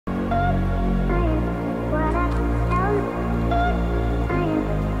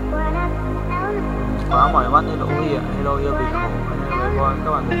quá mỏi mắt nên cũng hiển hello yêu bình khổ với con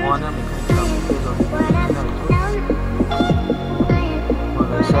các bạn ngủ ngon nhé, mình không tập kia rồi mình này chút mọi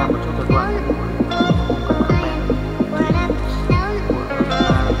người xem một chút cho các bạn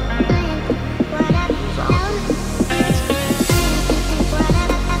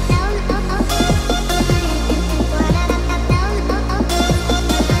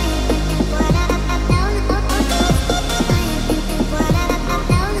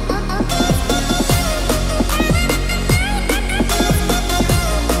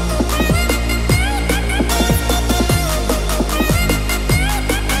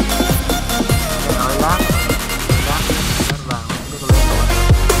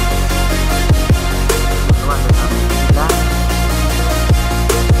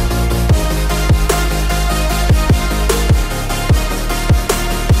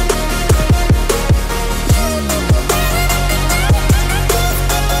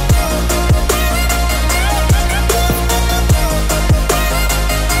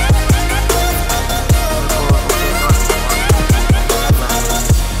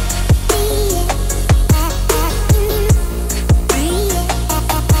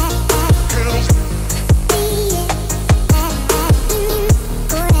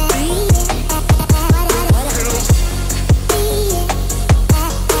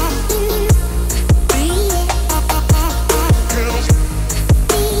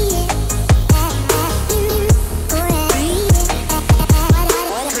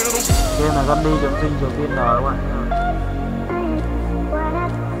Gunny chấm sinh cho viên đó các bạn.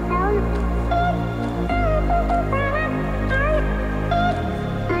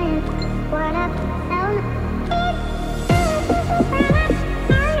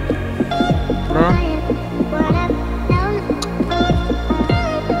 Lên.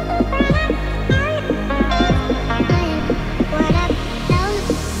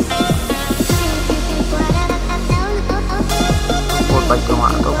 Một bạch cầu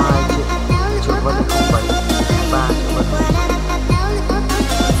hỏa câu 2 triệu. Vân 0723 Vân.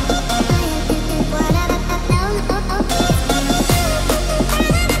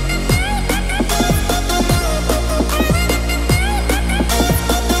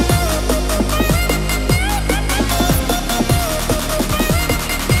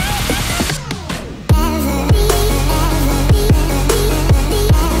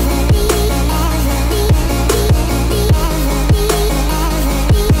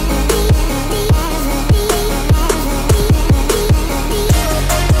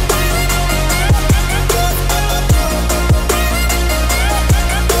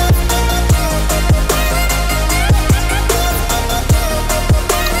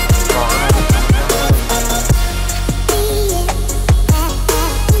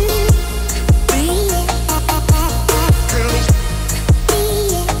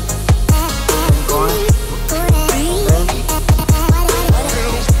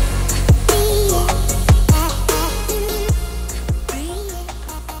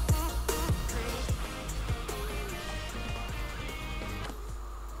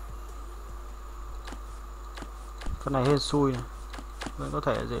 Con này hên xui này, vẫn có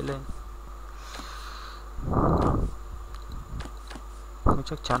thể dễ lên, không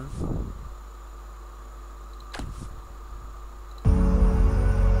chắc chắn.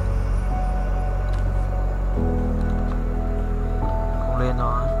 Không lên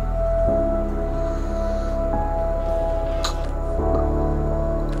nó.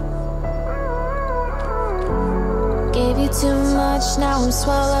 Gave you too much, now I'm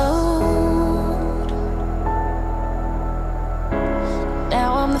swallowed.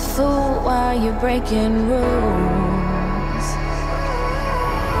 Now I'm the fool while you're breaking rules.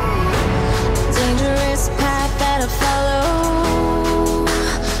 Dangerous path that I follow.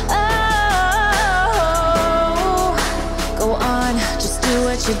 Oh, go on, just do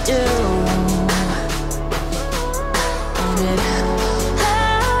what you do. And it hurts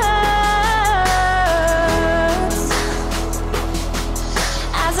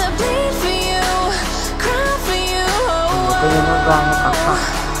as I bleed for you, cry for you. Oh,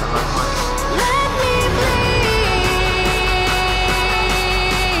 let me bleed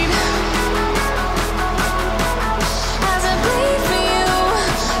as I bleed for you,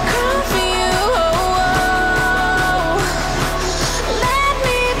 cry for you. Oh, let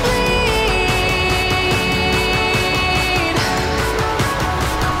me bleed.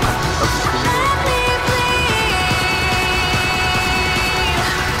 Let me bleed.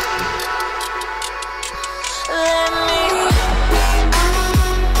 Let me.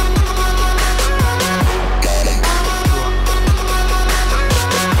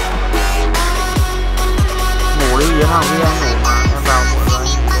 Yến Hoàng Huy em ngủ mà em vào muộn rồi.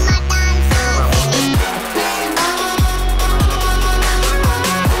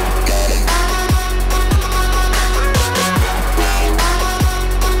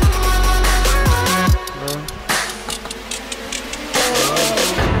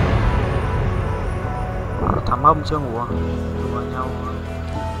 Không, chưa ngủ à? Đùa nhau.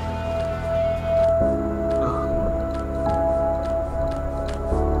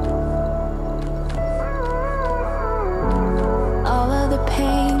 All of the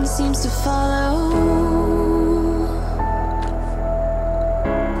pain seems to follow,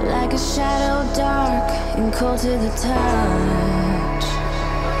 like a shadow dark and cold to the touch.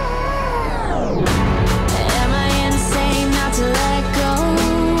 Am I insane not to let go?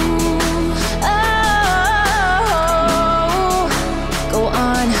 Oh, go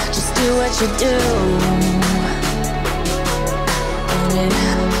on, just do what you do.